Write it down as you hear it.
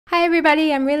Hi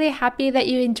everybody, I'm really happy that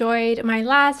you enjoyed my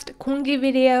last 공기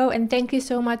video and thank you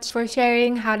so much for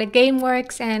sharing how the game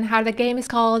works and how the game is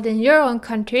called in your own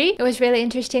country. It was really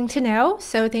interesting to know,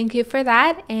 so thank you for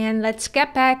that, and let's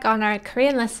get back on our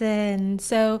Korean lesson.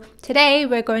 So today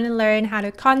we're going to learn how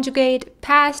to conjugate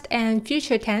past and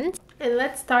future tense, and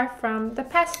let's start from the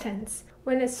past tense.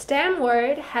 When a stem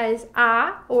word has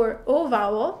a or o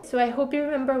vowel, so I hope you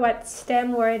remember what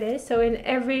stem word is. So in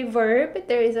every verb,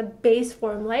 there is a base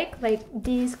form, like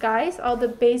these guys, all the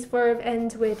base verb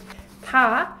ends with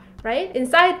ta, right?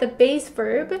 Inside the base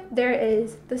verb, there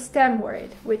is the stem word,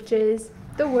 which is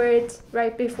the words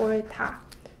right before ta.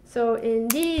 So in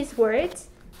these words,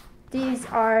 these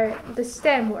are the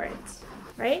stem words,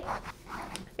 right?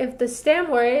 If the stem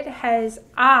word has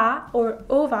a or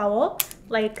o vowel,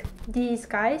 like these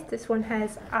guys, this one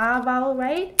has a vowel,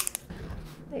 right?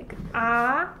 Like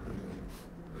a,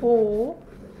 o,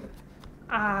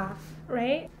 a,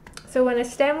 right? So when a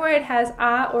stem word has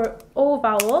a or o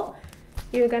vowel,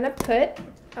 you're gonna put,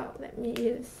 oh, let me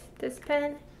use this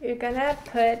pen. You're gonna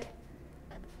put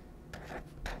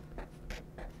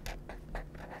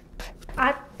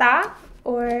아따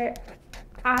or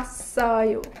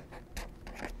as어요.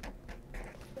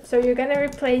 So you're going to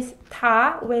replace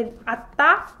ta with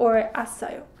아따 or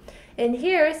as어요. And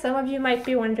here, some of you might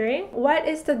be wondering, what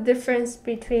is the difference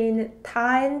between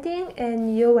ta ending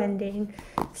and 요 ending?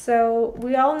 So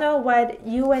we all know what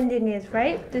요 ending is,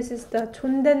 right? This is the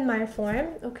존댓말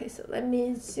form. Okay, so let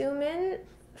me zoom in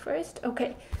first.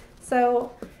 Okay,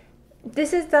 so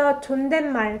this is the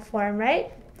존댓말 form,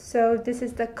 right? So this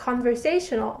is the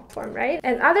conversational form, right?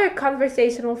 And other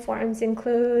conversational forms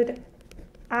include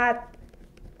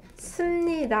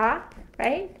습니다,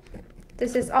 right?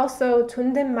 This is also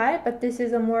존댓말, but this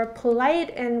is a more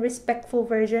polite and respectful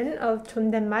version of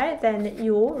존댓말 than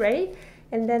요, right?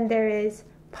 And then there is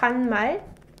반말,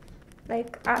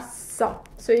 like asọ.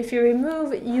 So if you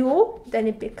remove 요, then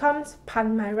it becomes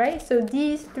반말, right? So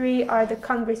these three are the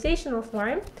conversational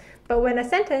form. But when a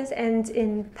sentence ends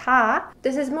in 다,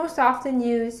 this is most often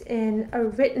used in a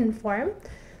written form.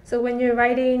 So when you're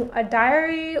writing a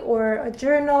diary or a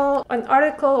journal, an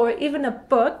article, or even a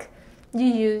book, you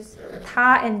use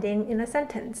다 ending in a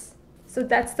sentence. So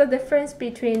that's the difference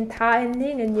between 다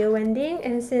ending and 요 ending.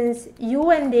 And since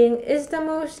요 ending is the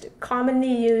most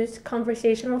commonly used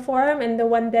conversational form and the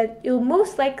one that you'll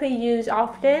most likely use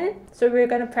often, so we're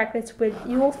going to practice with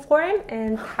요 form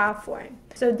and 다 form.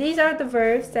 So these are the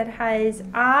verbs that has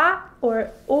a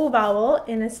or o vowel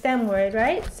in a stem word,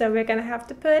 right? So we're going to have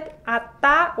to put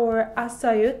아따 or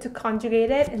as어요 to conjugate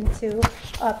it into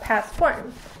a past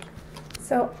form.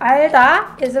 So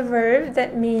알다 is a verb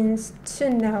that means to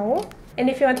know. And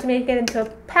if you want to make it into a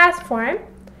past form,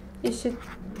 you should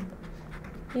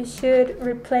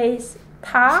replace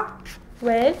다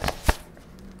with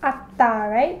아따,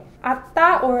 right?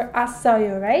 아따 or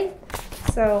as어요, right?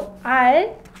 So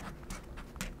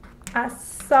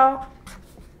as어요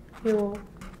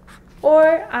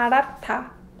or 알았다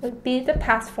would be the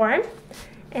past form.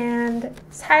 And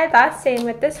살다, same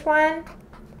with this one.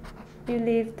 You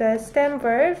leave the stem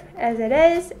verb as it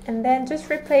is, and then just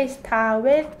replace 다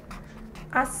with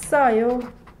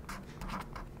as어요.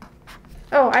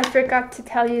 Oh, I forgot to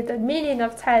tell you the meaning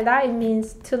of 살다. It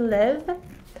means to live.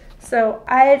 So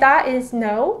알다 is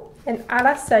know, and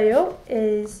알았어요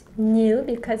is knew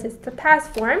because it's the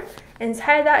past form. And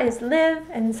살다 is live,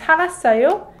 and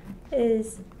살았어요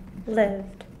is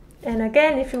lived. And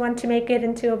again, if you want to make it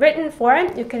into a written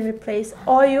form, you can replace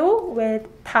어요 with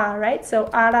다, right? So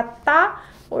알았다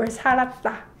or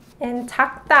살았다. And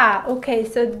작다. Okay,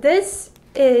 so this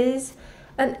is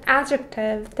an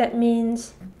adjective that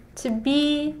means to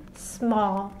be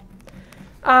small.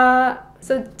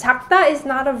 So 작다 is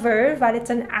not a verb, but it's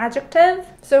an adjective.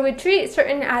 So we treat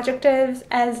certain adjectives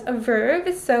as a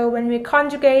verb. So when we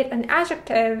conjugate an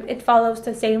adjective, it follows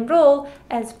the same rule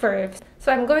as verbs.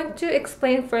 So I'm going to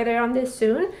explain further on this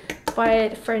soon.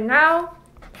 But for now,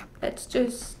 let's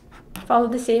just follow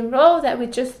the same rule that we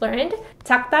just learned.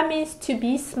 작다 means to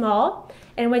be small.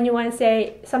 And when you want to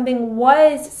say something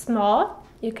was small,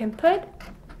 you can put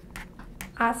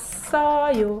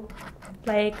as어요,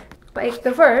 like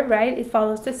the verb, right? It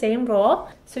follows the same rule.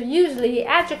 So usually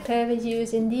adjective is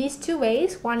used in these two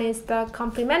ways. One is the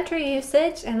complementary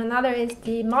usage and another is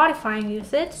the modifying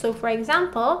usage. So for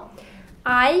example,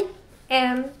 I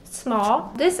am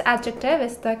small. This adjective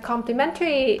is the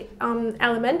complementary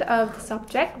element of the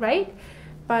subject, right?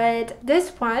 But this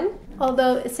one,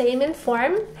 although same in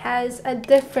form, has a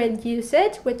different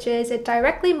usage, which is it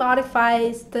directly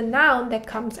modifies the noun that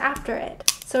comes after it.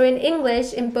 So in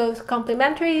English, in both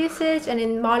complementary usage and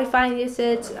in modifying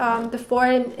usage, the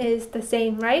form is the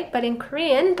same, right? But in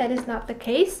Korean, that is not the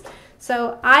case.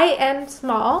 So I am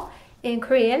small in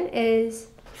Korean is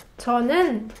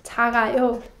저는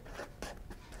작아요.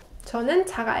 저는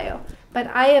작아요. But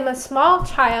I am a small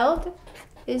child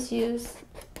is used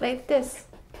like this.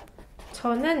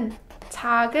 저는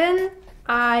작은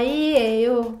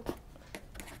아이예요.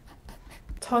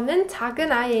 저는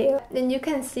작은 아이예요. And you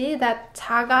can see that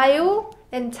작아요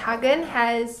and 작은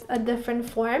has a different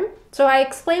form. So I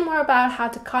explain more about how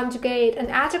to conjugate an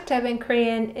adjective in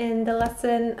Korean in the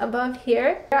lesson above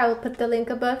here. I will put the link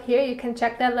above here. You can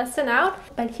check that lesson out.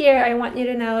 But here I want you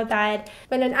to know that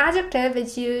when an adjective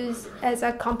is used as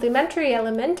a complementary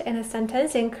element in a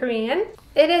sentence in Korean,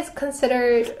 it is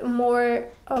considered more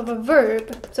of a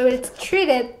verb. So it's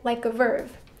treated like a verb.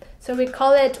 So we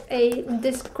call it a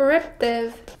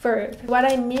descriptive verb. What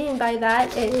I mean by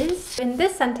that is, in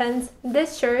this sentence,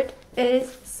 this shirt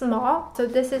is small. So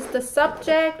this is the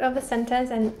subject of the sentence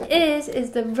and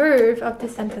is the verb of the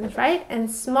sentence, right? And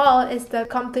small is the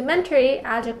complementary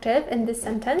adjective in this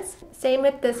sentence. Same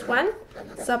with this one,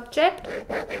 subject,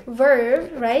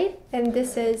 verb, right? And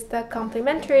this is the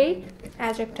complementary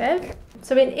adjective.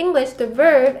 So in English, the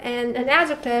verb and an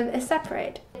adjective is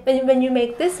separate. When you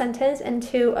make this sentence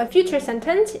into a future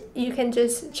sentence, you can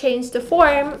just change the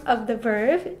form of the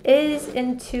verb is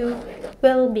into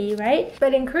will be, right?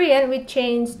 But in Korean, we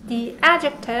change the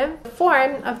adjective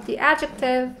form of the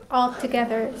adjective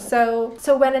altogether. So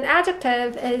when an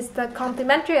adjective is the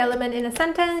complementary element in a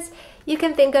sentence, you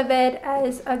can think of it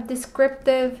as a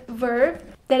descriptive verb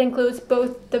that includes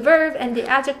both the verb and the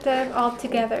adjective all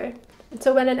together.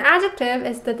 So when an adjective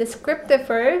is the descriptive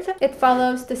verb, it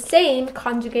follows the same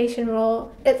conjugation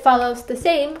rule. It follows the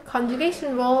same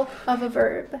conjugation rule of a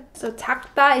verb. So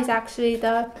작다 is actually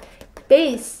the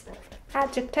base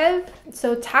adjective.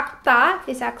 So 작다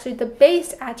is actually the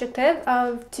base adjective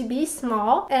of to be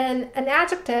small. And an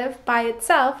adjective by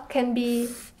itself can be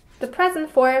the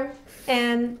present form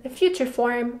and the future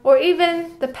form, or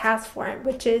even the past form,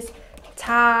 which is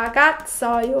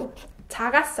작았어요.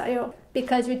 작았어요.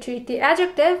 Because we treat the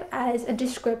adjective as a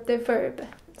descriptive verb.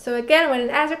 So again, when an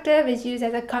adjective is used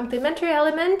as a complementary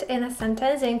element in a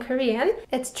sentence in Korean,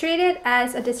 it's treated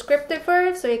as a descriptive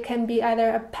verb, so it can be either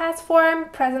a past form,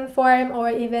 present form, or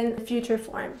even future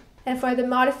form. And for the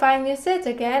modifying usage,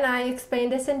 again, I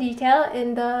explained this in detail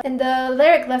in the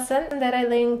lyric lesson that I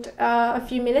linked a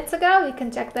few minutes ago. You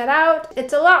can check that out.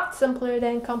 It's a lot simpler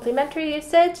than complementary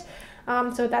usage.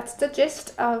 So that's the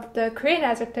gist of the Korean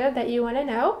adjective that you want to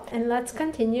know. And let's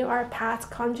continue our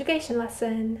past conjugation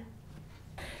lesson.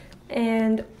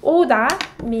 And 오다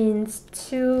means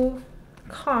to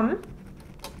come.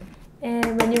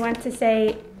 And when you want to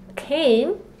say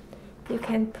came, you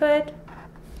can put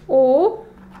오,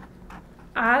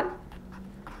 앗,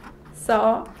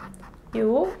 서,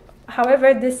 요.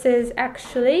 However, this is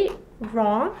actually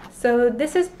wrong. So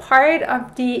this is part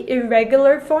of the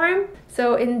irregular form.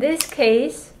 So in this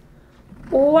case,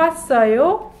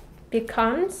 오왔어요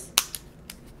becomes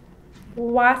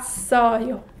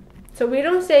왔어요. So we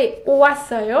don't say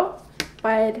오왔어요,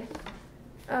 but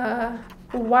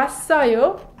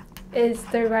왔어요 is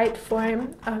the right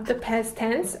form of the past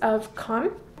tense of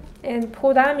come. And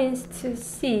보다 means to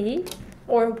see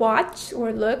or watch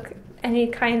or look. Any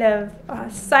kind of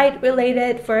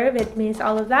sight-related verb, it means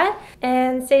all of that.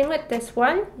 And same with this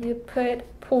one, you put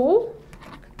보,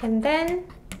 and then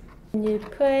you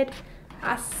put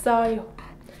왔어요.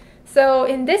 So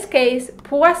in this case,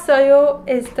 보았어요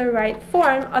is the right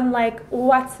form, unlike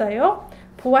오왔어요,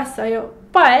 보았어요.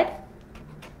 But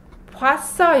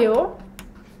봤어요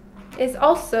is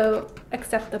also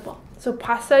acceptable. So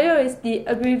봤어요 is the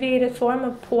abbreviated form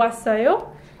of 보았어요,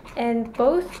 and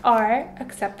both are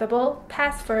acceptable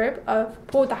past verb of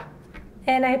보다.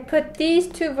 And I put these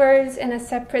two verbs in a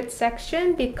separate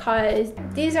section because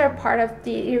these are part of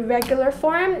the irregular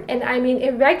form. And I mean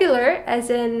irregular as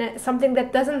in something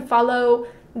that doesn't follow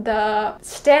the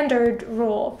standard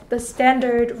rule. The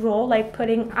standard rule, like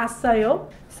putting 왔어요.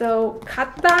 So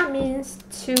갖다 means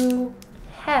to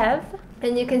have.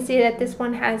 And you can see that this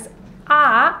one has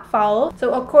a vowel.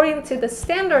 So according to the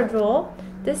standard rule,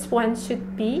 this one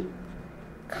should be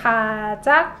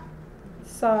가졌어요.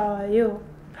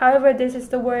 However, this is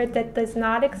the word that does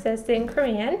not exist in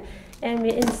Korean, and we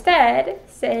instead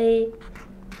say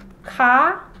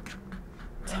가졌어요.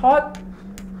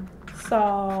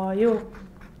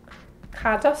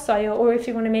 가졌어요. Or if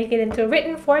you want to make it into a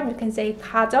written form, you can say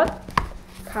가졌다,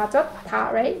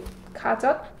 right?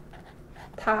 가졌다.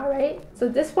 다, right? So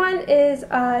this one is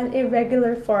an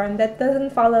irregular form that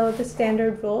doesn't follow the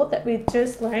standard rule that we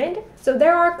just learned. So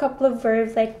there are a couple of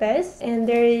verbs like this, and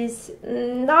there is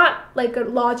not like a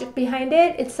logic behind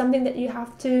it. It's something that you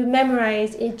have to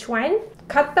memorize each one.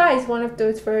 갔다 is one of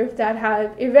those verbs that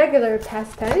have irregular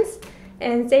past tense.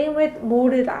 And same with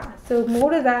모르다. So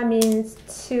모르다 means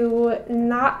to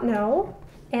not know.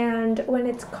 And when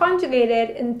it's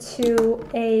conjugated into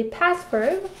a past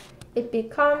verb, it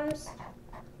becomes,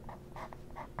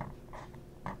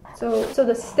 so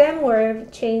the stem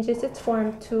verb changes its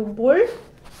form to 볼,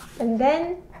 and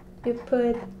then you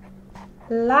put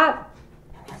랐어요.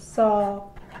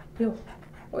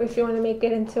 Or if you want to make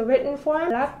it into written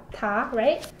form, 랐다,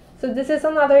 right? So this is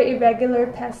another irregular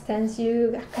past tense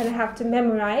you kind of have to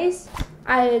memorize.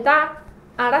 알다,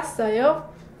 알았어요.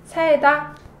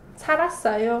 살다,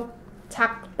 살았어요.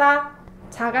 작다,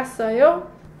 작았어요.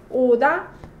 오다,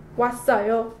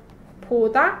 왔어요.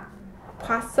 보다,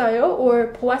 봤어요. Or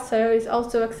보았어요 is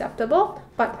also acceptable,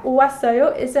 but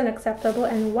오왔어요 isn't acceptable,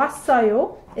 and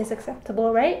왔어요 is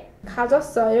acceptable, right?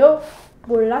 가졌어요.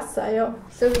 몰랐어요.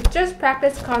 So we just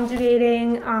practice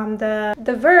conjugating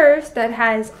the verbs that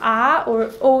has a or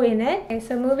o in it. Okay,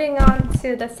 so moving on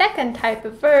to the second type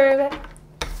of verb,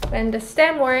 when the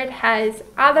stem word has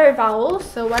other vowels.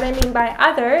 So what I mean by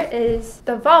other is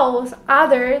the vowels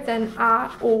other than a,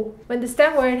 o. When the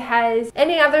stem word has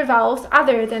any other vowels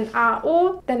other than a,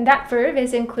 o, then that verb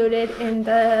is included in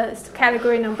the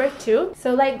category number 2.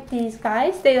 So like these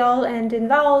guys, they all end in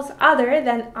vowels other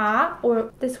than a,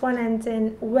 or this one ends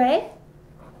in we,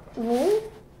 u,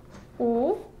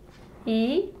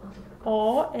 i,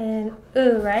 o, and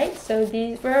u, right? So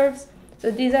these verbs, so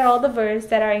these are all the verbs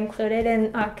that are included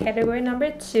in category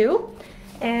number 2.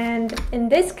 And in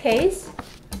this case,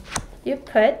 you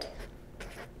put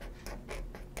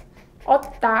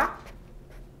없다,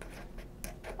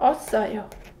 없어요.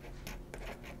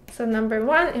 So number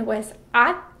 1, it was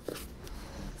at.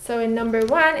 So in number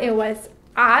 1, it was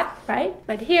at, right?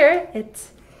 But here,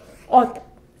 it's 없.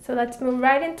 So let's move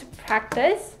right into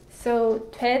practice. So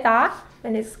되다,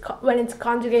 when it's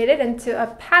conjugated into a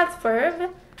past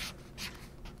verb,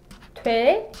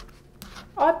 되었다,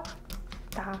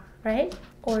 right?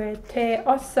 Or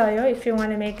되었어요 if you want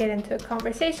to make it into a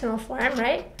conversational form,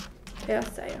 right?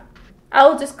 되었어요.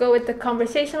 I'll just go with the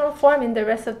conversational form in the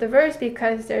rest of the verbs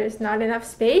because there's not enough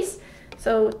space.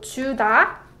 So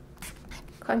주다,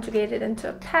 conjugated into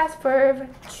a past verb,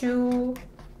 주었어요,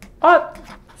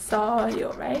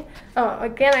 right? Oh,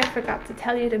 again, I forgot to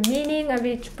tell you the meaning of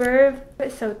each verb.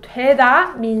 So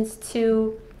되다 means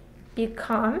to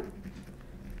become.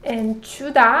 And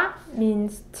주다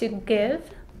means to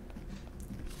give.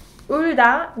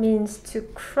 울다 means to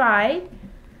cry.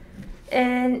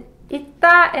 And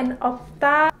있다 and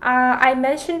없다, I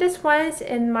mentioned this once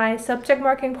in my subject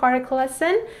marking particle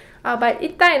lesson, but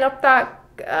있다 and 없다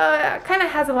kind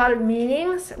of has a lot of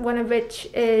meanings, one of which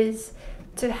is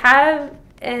to have,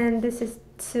 and this is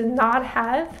to not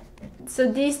have. So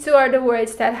these two are the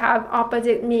words that have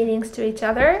opposite meanings to each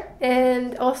other.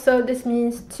 And also this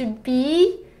means to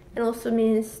be, and also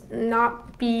means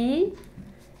not be,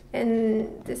 and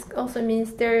this also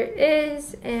means there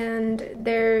is and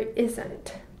there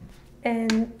isn't.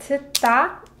 And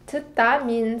듣다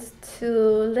means to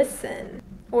listen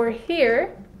or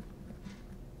hear.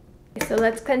 So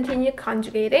let's continue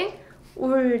conjugating.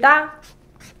 울다,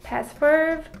 past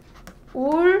verb,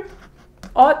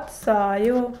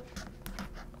 울었어요.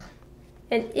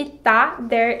 And 있다,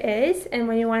 there is, and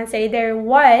when you want to say there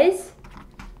was,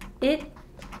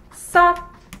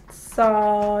 있었어요.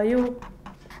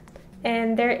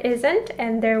 And there isn't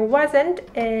and there wasn't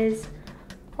is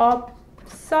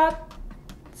없었어요.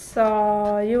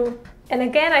 And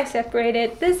again, I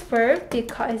separated this verb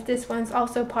because this one's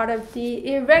also part of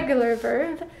the irregular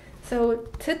verb. So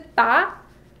듣다,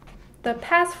 the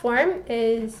past form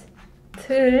is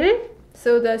들,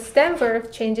 so the stem verb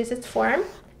changes its form,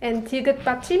 and 디귿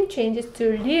받침 changes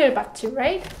to 리을 받침,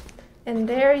 right? And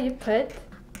there you put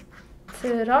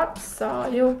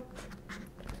들었어요.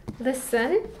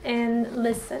 Listen and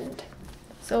listened.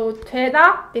 So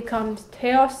되다 becomes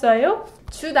되었어요.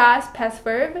 주다's past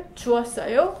verb,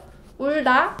 주었어요.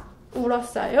 울다,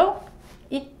 울었어요.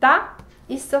 있다,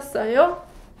 있었어요.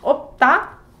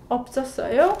 없다,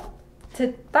 없었어요.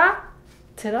 듣다,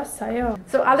 들었어요.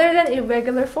 So other than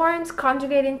irregular forms,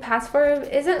 conjugating past verb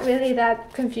isn't really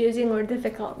that confusing or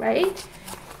difficult, right?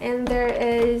 And there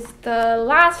is the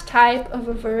last type of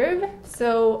a verb.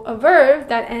 So a verb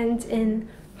that ends in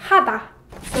하다.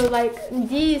 So like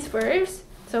these verbs.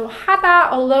 So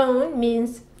하다 alone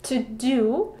means to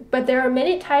do, but there are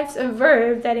many types of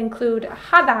verb that include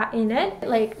하다 in it,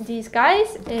 like these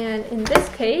guys, and in this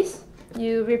case,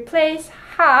 you replace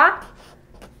하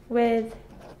with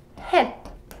했.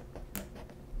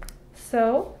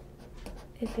 So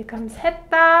it becomes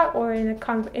했다, or in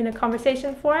a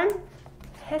conversation form,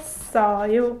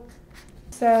 했어요.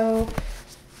 So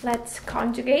let's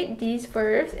conjugate these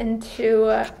verbs into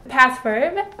a past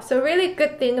verb. So a really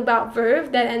good thing about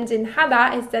verb that ends in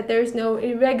하다 is that there's no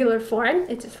irregular form.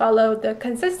 It just follows the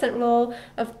consistent rule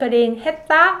of putting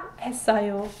했다,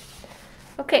 했어요.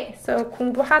 Okay, so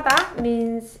공부하다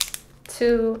means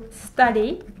to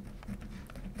study.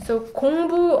 So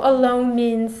공부 alone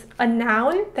means a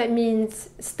noun that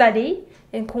means study.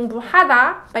 And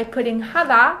공부하다, by putting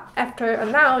하다 after a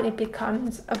noun, it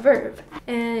becomes a verb.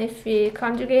 And if we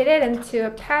conjugate it into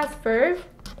a past verb,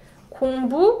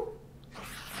 공부,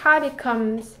 하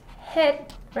becomes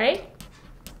했, right?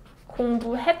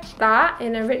 공부했다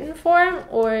in a written form,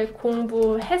 or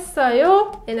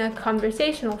공부했어요 in a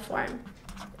conversational form.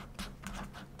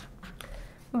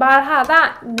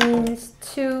 말하다 means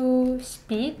to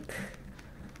speak,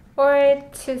 or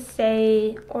to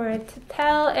say, or to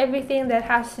tell everything that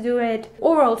has to do with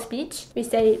oral speech. We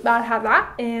say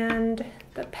말하다, and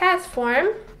the past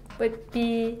form would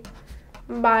be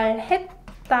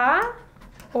말했다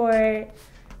or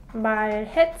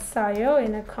말했어요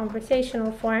in a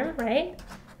conversational form, right?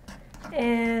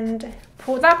 And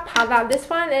보답하다, this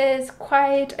one is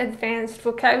quite advanced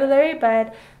vocabulary,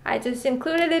 but I just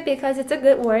included it because it's a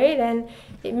good word and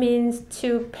it means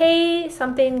to pay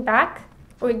something back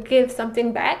or give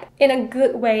something back in a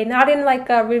good way, not in like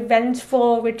a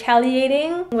revengeful,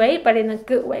 retaliating way, but in a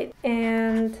good way.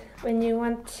 And when you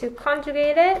want to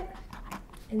conjugate it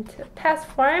into past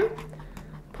form,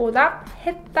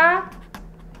 보답했다,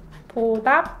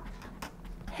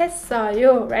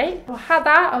 보답했어요, right?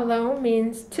 하다 alone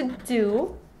means to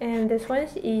do, and this one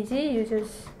is easy. You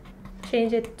just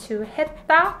change it to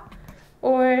했다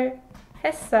or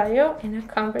했어요 in a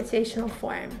conversational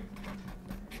form.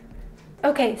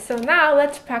 Okay, so now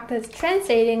let's practice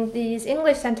translating these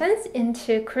English sentences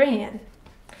into Korean.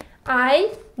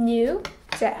 I knew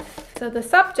Jeff. So the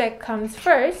subject comes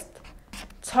first.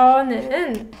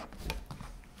 저는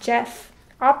Jeff.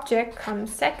 Object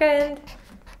comes second.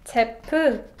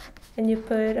 제프. And you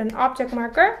put an object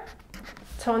marker.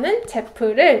 저는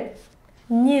제프를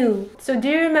knew. So do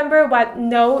you remember what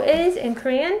know is in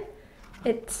Korean?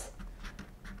 It's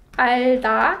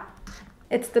알다.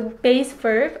 It's the base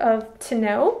verb of to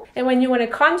know. And when you want to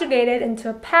conjugate it into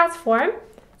a past form,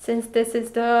 since this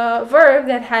is the verb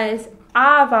that has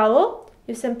a vowel,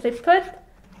 you simply put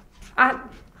at,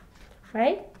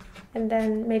 right? And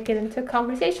then make it into a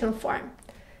conversational form.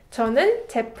 저는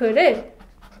제프를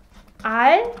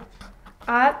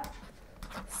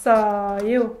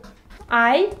알았어요.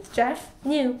 Jeff,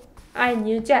 knew. I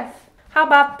knew Jeff. How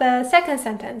about the second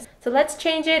sentence? So let's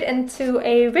change it into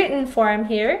a written form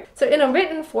here. So in a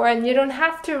written form, you don't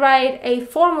have to write a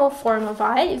formal form of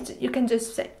I. You can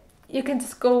just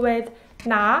go with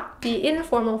나, the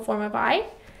informal form of I.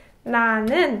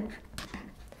 나는.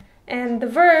 And the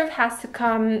verb has to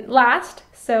come last.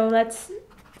 So let's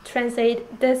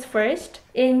translate this first.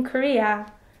 In Korea,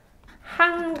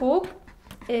 한국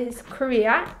is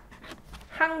Korea.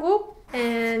 한국,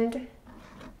 and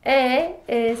에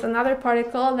is another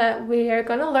particle that we are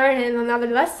going to learn in another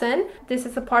lesson. This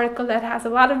is a particle that has a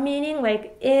lot of meaning,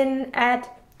 like in, at,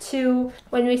 to.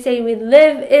 When we say we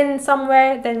live in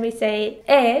somewhere, then we say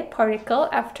에 particle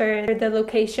after the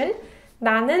location.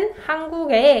 나는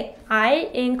한국에, I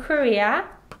in Korea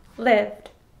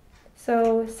lived.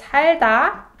 So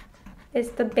살다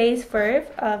is the base verb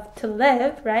of to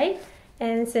live, right?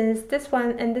 And since this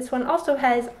one and this one also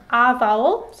has a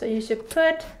vowel, so you should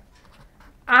put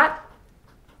at,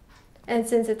 and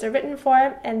since it's a written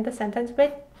form, end the sentence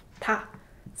with 다.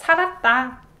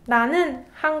 살았다. 나는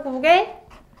한국에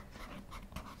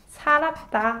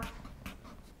살았다.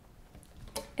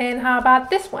 And how about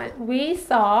this one? We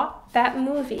saw that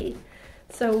movie.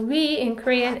 So we in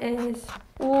Korean is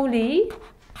우리,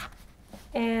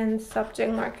 and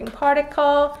subject marking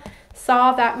particle,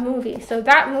 saw that movie. So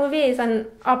that movie is an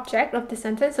object of the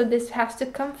sentence, so this has to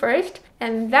come first,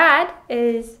 and that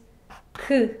is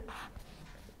그.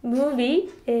 Movie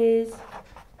is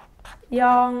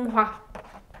영화.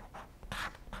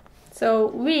 So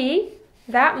we,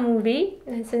 that movie,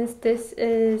 and since this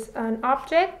is an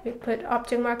object, we put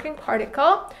object marking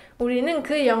particle. 우리는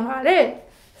그 영화를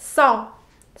saw.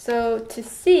 So to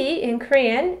see in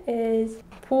Korean is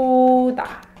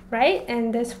보다, right?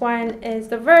 And this one is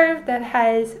the verb that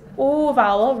has o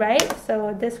vowel, right?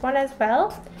 So this one as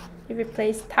well, You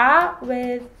replace 다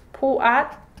with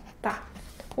보았다.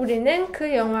 우리는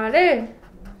그 영화를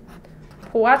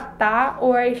보았다.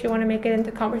 Or if you want to make it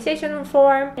into conversational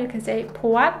form, you can say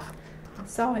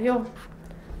보았어요.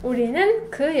 우리는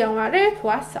그 영화를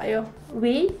보았어요.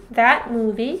 We, that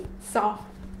movie, saw.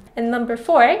 And number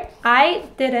 4, I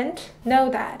didn't know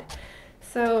that.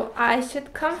 So I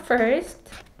should come first.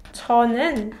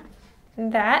 저는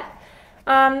that.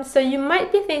 So you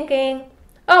might be thinking,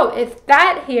 oh, if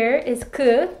that here is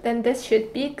그, then this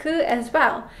should be 그 as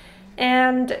well.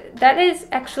 And that is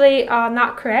actually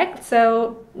not correct.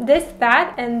 So this,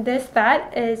 that, and this,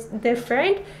 that is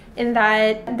different in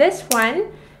that this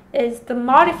one is the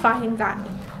modifying that.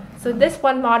 So this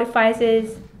one modifies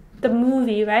is the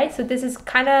movie, right? So this is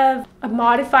kind of a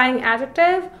modifying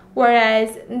adjective,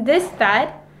 whereas this,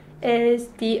 that is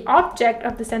the object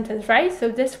of the sentence, right? So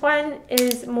this one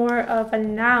is more of a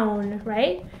noun,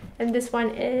 right? And this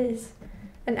one is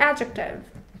an adjective.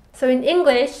 So in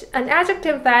English, an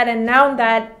adjective that and noun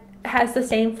that has the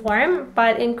same form,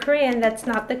 but in Korean that's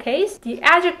not the case. The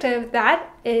adjective that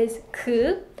is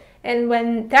그, and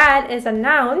when that is a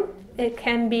noun, it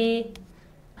can be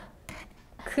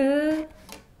그것,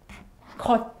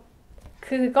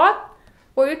 그것,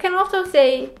 or you can also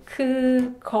say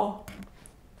그거.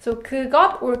 So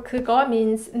그것 or 그거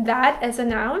means that as a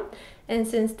noun, and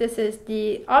since this is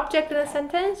the object in the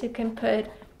sentence, you can put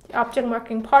the object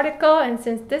marking particle, and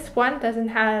since this one doesn't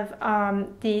have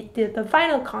the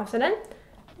final consonant,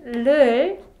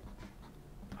 를,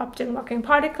 object marking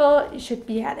particle should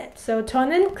be added. So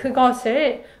저는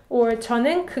그것을 or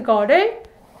저는 그거를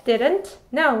didn't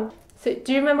know. So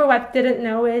do you remember what didn't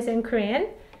know is in Korean?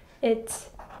 It's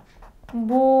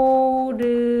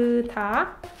모르다.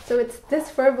 So it's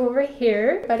this verb over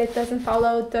here, but it doesn't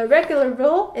follow the regular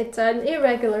rule. It's an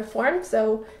irregular form.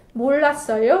 So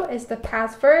몰랐어요 is the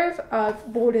past verb of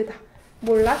모르다.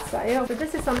 몰랐어요. So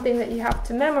this is something that you have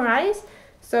to memorize.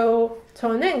 So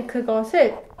저는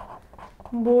그것을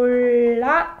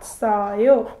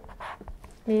몰랐어요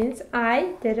means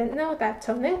I didn't know that.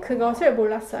 저는 그것을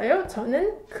몰랐어요.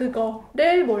 저는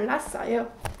그거를 몰랐어요.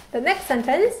 The next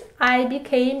sentence, I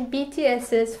became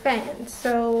BTS's fan.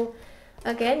 So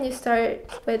again, you start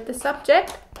with the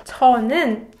subject.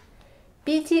 저는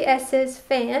BTS's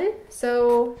fan.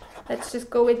 So let's just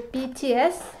go with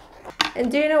BTS.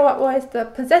 And do you know what was the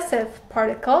possessive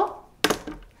particle?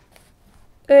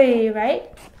 의, right?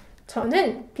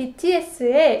 저는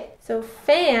BTS의, so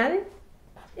fan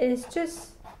is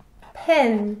just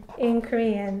pen in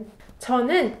Korean.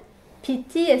 저는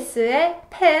BTS의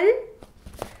pen,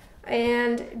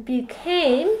 and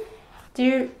became, do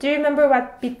you remember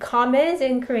what become is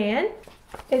in Korean?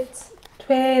 It's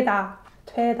되다,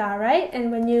 right?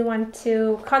 And when you want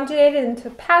to conjugate it into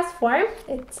past form,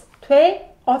 it's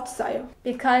되었어요,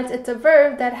 because it's a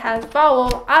verb that has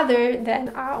vowel other than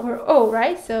a or o,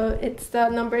 right? So it's the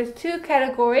number 2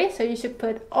 category, so you should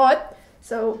put 엇.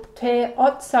 So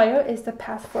되었어요 is the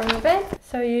past form of it.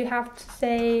 So you have to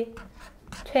say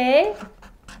되었어요.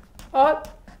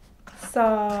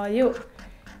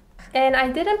 And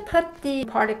I didn't put the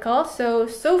particle. So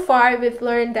far we've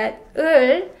learned that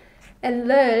을 and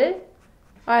를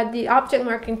are the object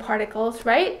marking particles,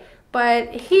 right?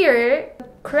 But here, the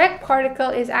correct particle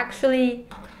is actually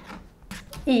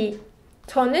이.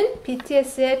 저는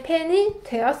BTS의 팬이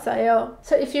되었어요.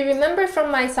 So if you remember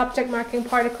from my subject marking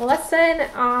particle lesson,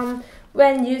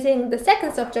 when using the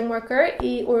second subject marker,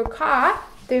 이 or 가,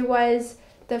 there was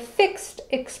the fixed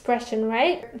expression,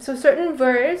 right? So certain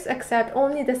verbs accept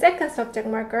only the second subject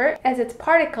marker as its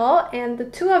particle, and the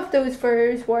two of those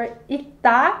verbs were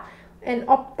있다 and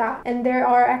없다. And there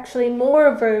are actually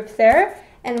more verbs there,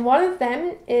 and one of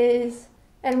them is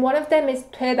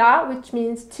되다, which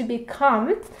means to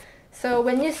become. So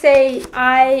when you say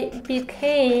I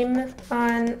became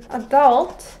an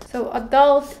adult, so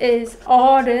adult is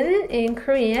어른 in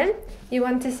Korean. You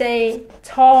want to say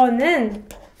저는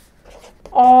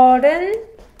어른이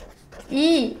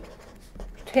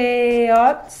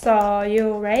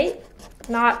되었어요, right?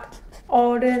 Not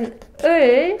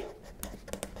어른을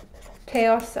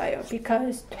되었어요,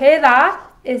 because 되다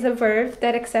is a verb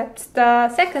that accepts the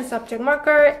second subject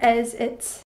marker as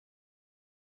its.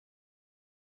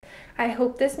 I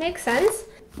hope this makes sense.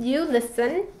 You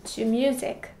listen to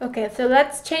music. Okay, so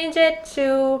let's change it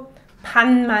to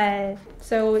반말.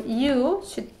 So you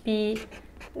should be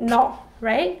너,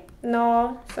 right?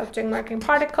 너, subject marking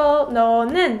particle.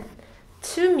 너는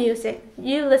to music.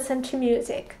 You listen to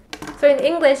music. So in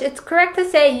English, it's correct to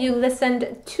say you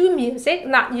listened to music,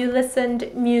 not you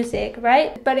listened music,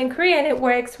 right? But in Korean, it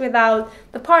works without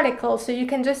the particle. So you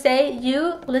can just say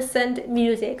you listened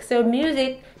music. So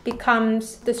music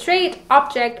becomes the straight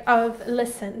object of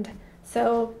listened.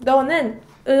 So 너는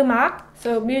음악.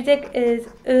 So music is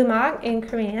음악 in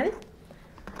Korean.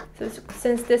 So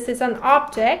since this is an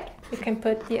object, you can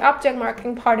put the object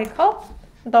marking particle.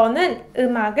 너는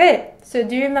음악을. So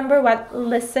do you remember what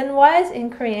listen was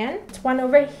in Korean? It's one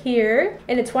over here,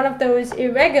 and it's one of those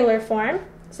irregular form.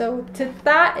 So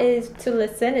듣다 is to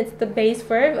listen. It's the base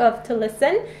verb of to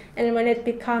listen. And when it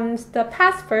becomes the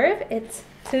past verb, it's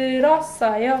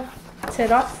들었어요.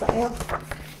 들었어요.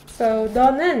 So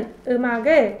너는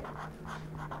음악을.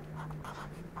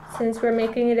 Since we're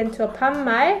making it into a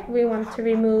반말, we want to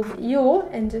remove you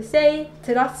and just say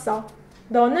들었어.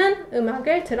 너는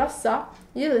음악을 들었어.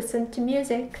 You listened to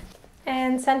music.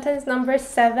 And sentence number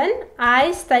 7.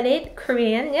 I studied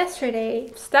Korean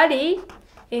yesterday. Study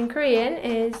in Korean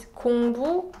is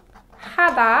공부하다,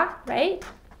 right?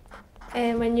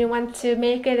 And when you want to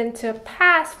make it into a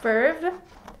past verb,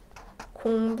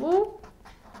 공부했다,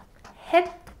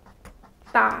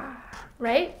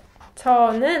 right?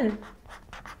 저는.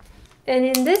 And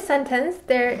in this sentence,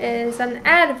 there is an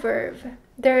adverb.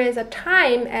 There is a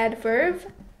time adverb,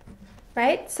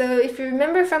 right? So if you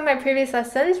remember from my previous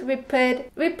lessons, we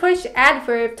push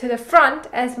adverb to the front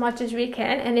as much as we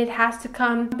can, and it has to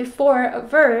come before a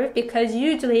verb because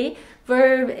usually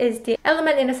verb is the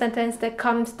element in a sentence that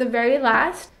comes the very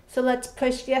last. So let's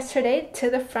push yesterday to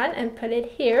the front and put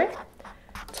it here.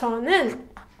 저는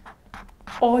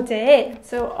어제.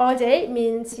 So 어제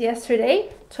means yesterday.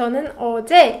 저는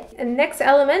어제. And next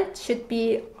element should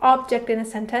be object in a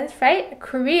sentence, right?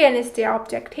 Korean is the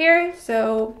object here.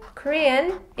 So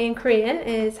Korean in Korean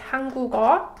is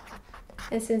한국어.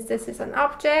 And since this is an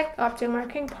object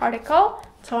marking particle,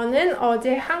 저는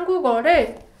어제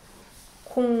한국어를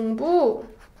공부했어요.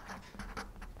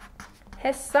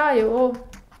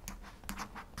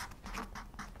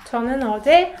 저는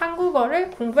어제 한국어를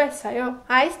공부했어요.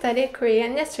 I studied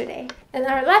Korean yesterday. And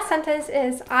our last sentence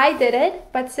is I did it,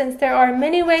 but since there are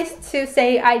many ways to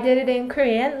say I did it in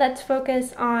Korean, let's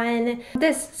focus on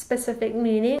this specific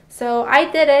meaning. So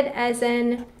I did it as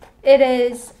in it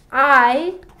is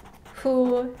I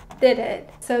who did it.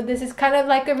 So this is kind of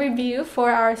like a review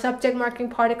for our subject marking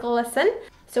particle lesson.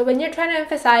 So when you're trying to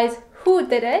emphasize who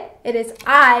did it, it is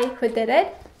I who did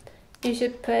it. You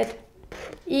should put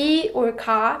이 or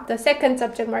가, the second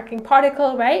subject marking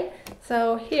particle, right?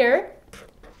 So here,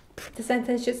 the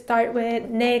sentence should start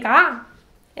with 내가.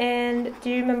 And do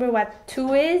you remember what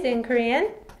to is in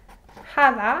Korean?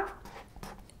 하다.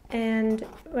 And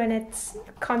when it's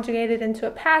conjugated into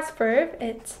a past verb,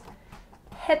 it's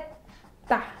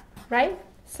했다, right?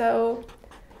 So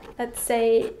let's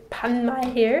say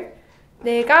반말 here.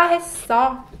 내가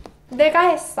했어.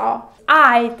 내가 했어.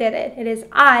 I did it. It is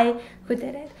I who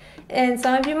did it. And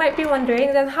some of you might be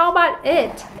wondering, then how about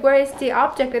it? Where is the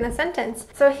object in a sentence?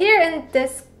 So here in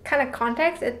this kind of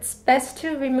context, it's best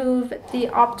to remove the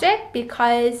object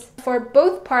because for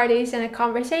both parties in a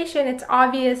conversation, it's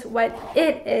obvious what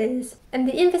it is. And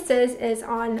the emphasis is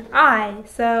on I.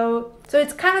 So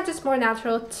it's kind of just more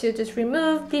natural to just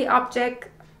remove the object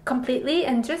completely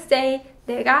and just say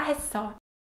내가 했어.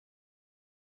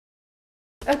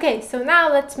 Okay, so now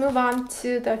let's move on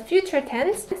to the future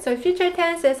tense. So future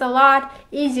tense is a lot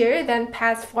easier than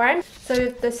past form. So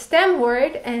if the stem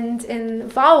word ends in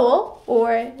vowel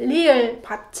or 리을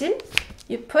받침,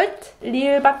 you put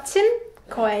리을 받침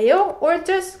거예요 or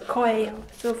just 거예요.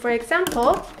 So for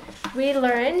example, we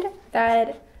learned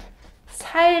that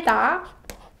살다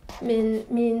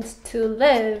means to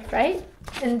live, right?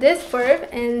 And this verb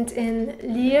ends in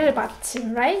리을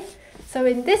받침, right? So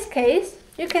in this case,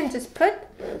 you can just put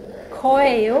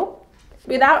거예요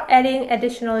without adding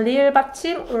additional 리을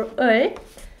받침 or 을.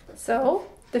 So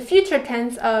the future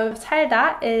tense of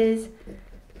살다 is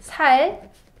살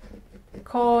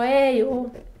거예요.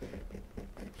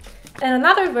 And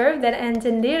another verb that ends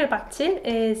in 리을 받침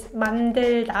is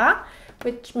만들다,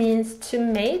 which means to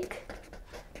make.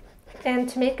 And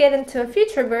to make it into a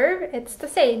future verb, it's the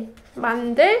same.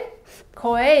 만들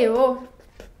거예요.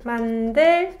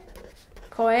 만들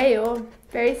거예요.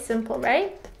 Very simple,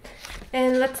 right?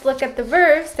 And let's look at the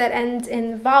verbs that end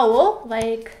in vowel,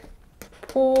 like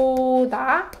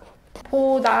보다,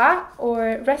 보다,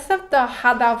 or rest of the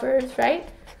하다 verbs, right?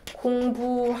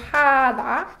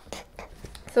 공부하다.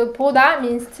 So 보다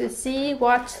means to see,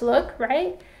 watch, look,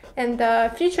 right? And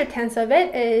the future tense of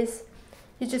it is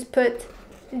you just put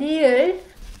리을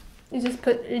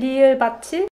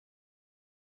받침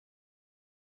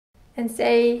and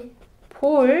say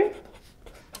볼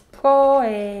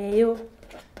거예요.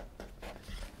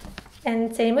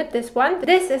 And same with this one.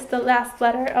 This is the last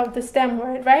letter of the stem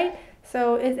word, right?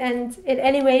 So it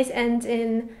anyways ends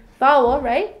in vowel,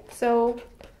 right? So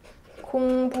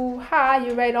공부하,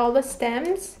 you write all the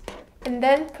stems and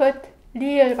then put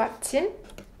리을 받침.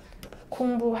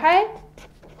 공부할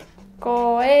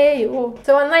거예요.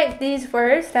 So unlike these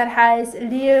verbs that has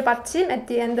리을 받침 at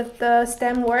the end of the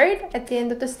stem word, at the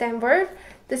end of the stem verb,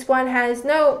 this one has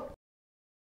no.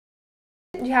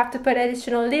 You have to put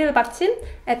additional 리을 받침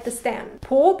at the stem.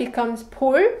 보 becomes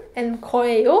볼 and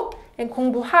거예요, and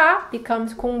공부하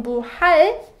becomes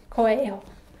공부할 거예요.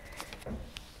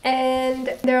 And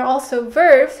there are also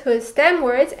verbs whose stem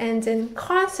words end in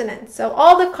consonants. So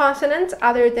all the consonants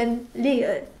other than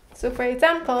리을. So for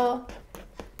example,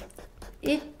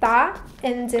 있다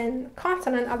ends in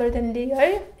consonant other than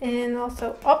리을, and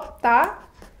also 없다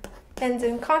ends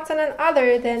in consonant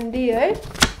other than 리을.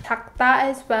 작다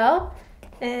as well,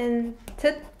 and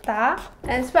듣다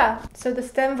as well. So the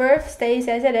stem verb stays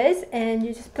as it is, and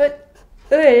you just put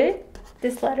을,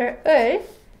 this letter 을,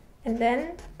 and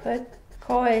then put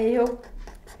거예요.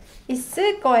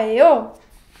 있을 거예요.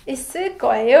 있을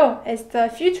거예요 is the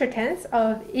future tense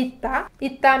of 있다.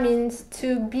 있다 means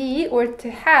to be or to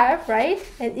have, right?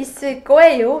 And 있을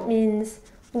거예요 means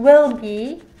will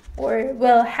be or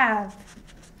will have.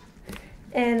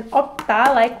 And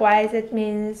없다, likewise, it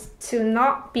means to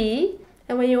not be.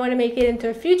 And when you want to make it into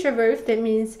a future verb, that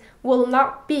means will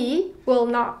not be,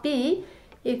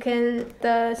 you can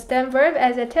the stem verb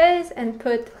as it is and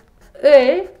put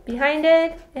을 behind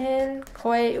it and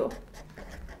거예요.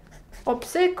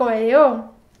 없을 거예요.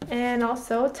 And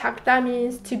also 작다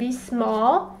means to be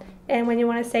small. And when you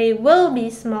want to say will be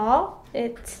small,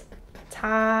 it's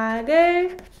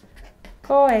작을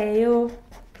거예요.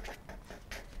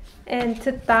 And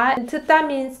듣다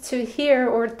means to hear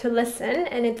or to listen,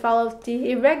 and it follows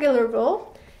the irregular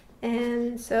rule.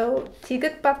 And so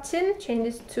디귿 받침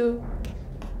changes to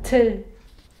들.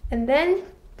 And then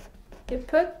you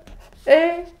put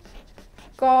을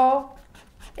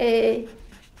거예요.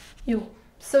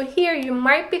 So here you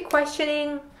might be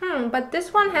questioning, but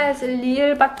this one has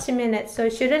리을 받침 in it, so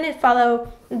shouldn't it follow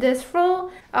this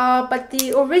rule? But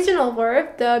the original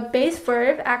verb, the base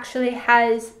verb, actually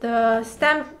has the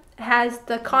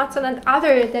consonant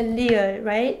other than 리을,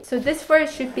 right? So this word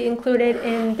should be included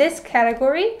in this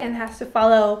category and has to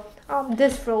follow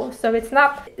this rule. So it's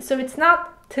not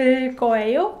들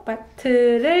거예요, but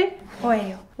들을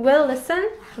거예요. Will listen,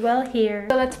 will hear.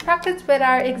 So let's practice with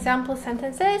our example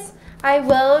sentences. I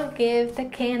will give the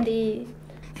candy.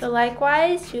 So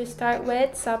likewise, you start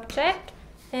with subject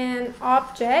and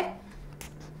object.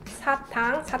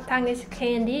 사탕, 사탕 is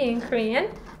candy in Korean.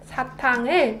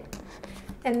 사탕을.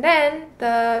 And then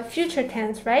the future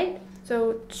tense, right?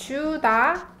 So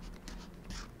주다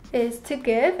is to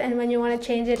give, and when you want to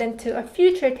change it into a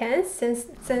future tense, since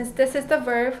this is the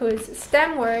verb whose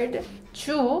stem word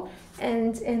주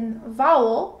ends in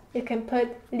vowel, you can put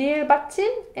리을 받침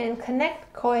and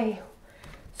connect 거예요.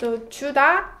 So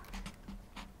주다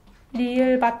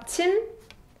리을 받침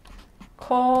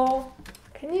거.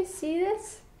 Can you see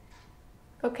this?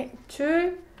 Okay,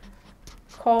 줄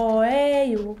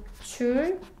거예요.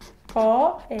 줄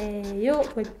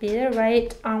거예요 would be the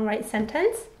right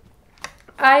sentence.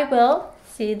 I will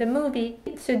see the movie.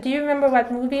 So do you remember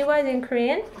what movie was in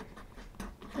Korean?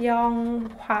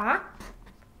 영화.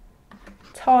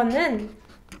 저는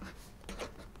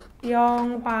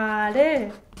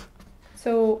영화를.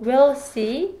 So will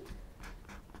see.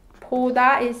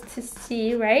 보다 is to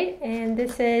see, right? And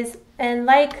this is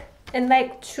like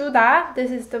주다, this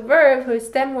is the verb whose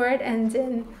stem word ends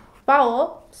in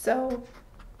vowel. So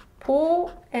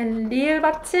보 and 리을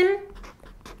받침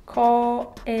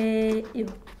거예요.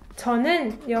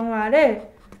 저는 영화를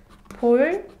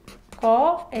볼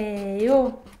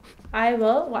거예요. I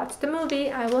will watch the movie.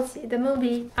 I will see the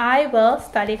movie. I will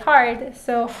study hard.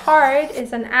 So hard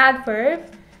is an adverb,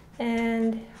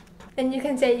 and you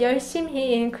can say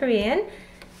열심히 in Korean.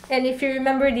 And if you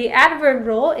remember the adverb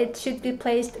rule, it should be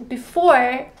placed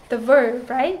before the verb,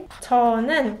 right?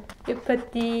 저는, you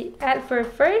put the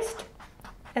adverb first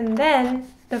and then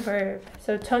the verb.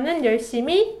 So 저는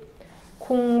열심히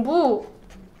공부하다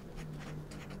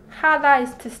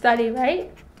is to study, right?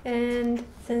 And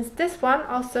since this one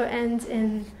also ends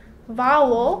in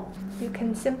vowel, you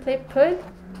can simply put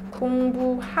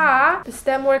공부하. The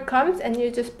stem word comes and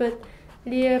you just put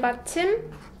리을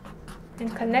받침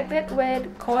and connect it with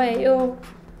거예요.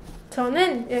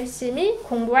 저는 열심히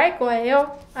공부할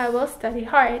거예요. I will study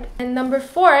hard. And number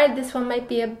 4, this one might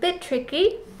be a bit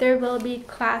tricky. There will be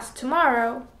class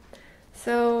tomorrow.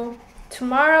 So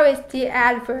tomorrow is the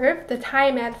adverb, the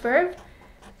time adverb,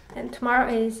 and tomorrow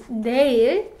is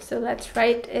내일. So let's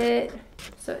write it.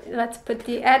 So let's put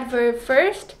the adverb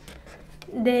first.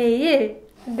 내일,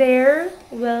 there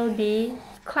will be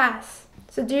class.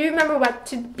 So do you remember what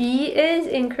to be is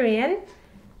in Korean?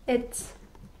 It's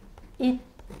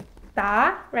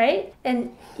있다, right?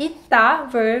 And 있다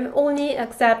verb only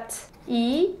accepts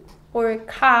이 or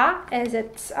ka as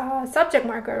its subject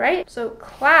marker, right? So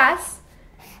class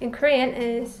in Korean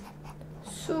is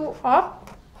수업.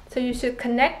 So you should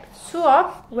connect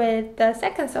수업 with the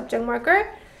second subject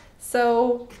marker.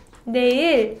 So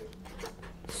내일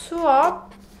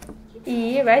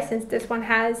수업이, right? Since this one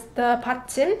has the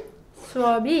받침,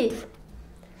 수업이.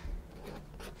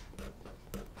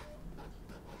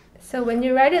 So when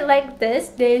you write it like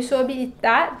this, 내일 수업이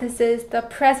있다, this is the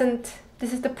present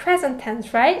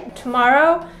tense, right?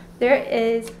 Tomorrow there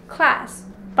is class.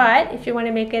 But if you want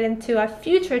to make it into a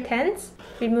future tense,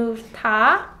 remove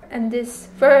다, and this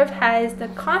verb has the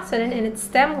consonant in its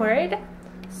stem word.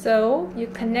 So you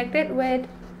connect it with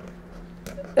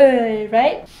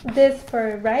right? This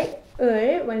verb, right?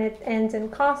 When it ends in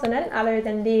consonant other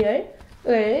than 리을,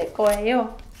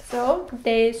 거예요. So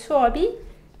내일 수업이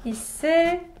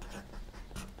있을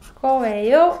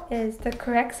거예요 is the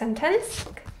correct sentence.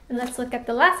 And let's look at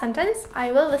the last sentence.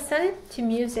 I will listen to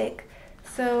music.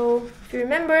 So if you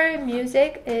remember,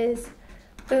 music is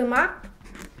음악,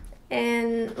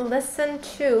 and listen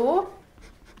to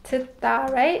듣다,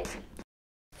 right?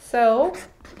 So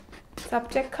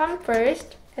subject come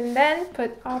first, and then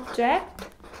put object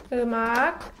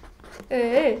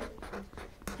음악을,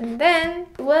 and then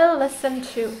will listen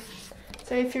to.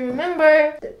 So if you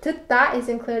remember, 듣다 is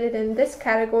included in this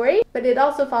category, but it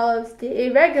also follows the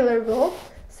irregular rule.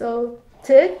 So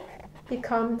듣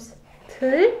becomes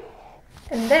들,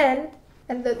 and then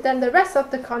the rest of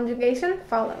the conjugation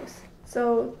follows.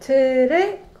 So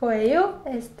들을 거예요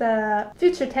is the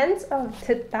future tense of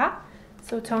듣다.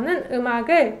 So 저는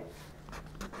음악을,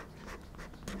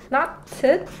 not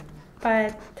듣,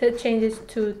 but 듣 changes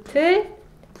to 들,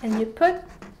 and you put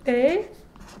을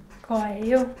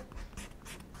거예요.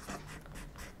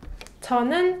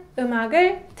 저는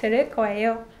음악을 들을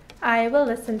거예요. I will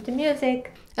listen to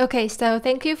music. Okay, so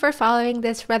thank you for following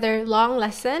this rather long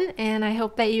lesson, and I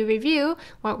hope that you review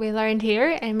what we learned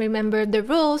here and remember the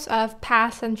rules of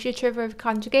past and future verb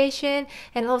conjugation,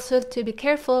 and also to be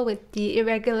careful with the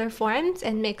irregular forms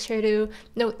and make sure to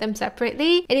note them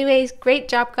separately. Anyways, great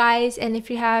job guys, and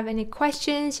if you have any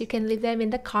questions, you can leave them in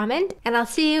the comment, and I'll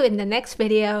see you in the next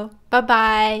video. Bye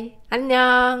bye!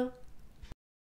 안녕!